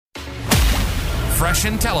Fresh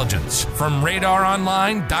intelligence from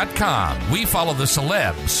RadarOnline.com. We follow the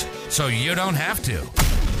celebs, so you don't have to.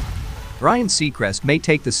 Ryan Seacrest may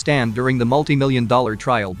take the stand during the multi-million-dollar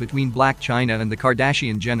trial between Blac, Chyna and the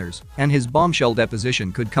Kardashian-Jenners, and his bombshell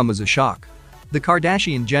deposition could come as a shock. The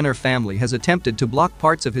Kardashian-Jenner family has attempted to block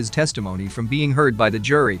parts of his testimony from being heard by the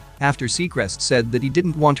jury after Seacrest said that he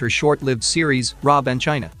didn't want her short-lived series, Rob and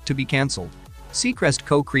Chyna, to be cancelled. Seacrest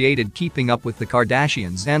co-created Keeping Up with the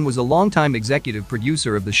Kardashians and was a longtime executive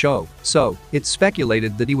producer of the show, so it's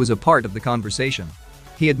speculated that he was a part of the conversation.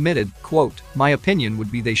 He admitted, quote, "My opinion would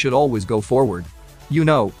be they should always go forward. You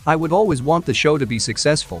know, I would always want the show to be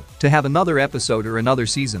successful, to have another episode or another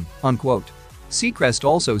season," unquote. Seacrest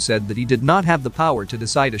also said that he did not have the power to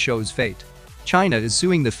decide a show's fate. Chyna is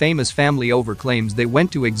suing the famous family over claims they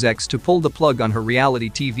went to execs to pull the plug on her reality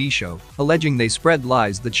TV show, alleging they spread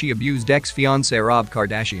lies that she abused ex-fiancé Rob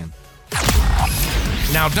Kardashian.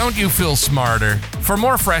 Now don't you feel smarter? For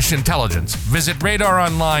more fresh intelligence, visit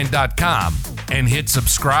RadarOnline.com and hit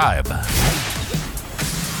subscribe.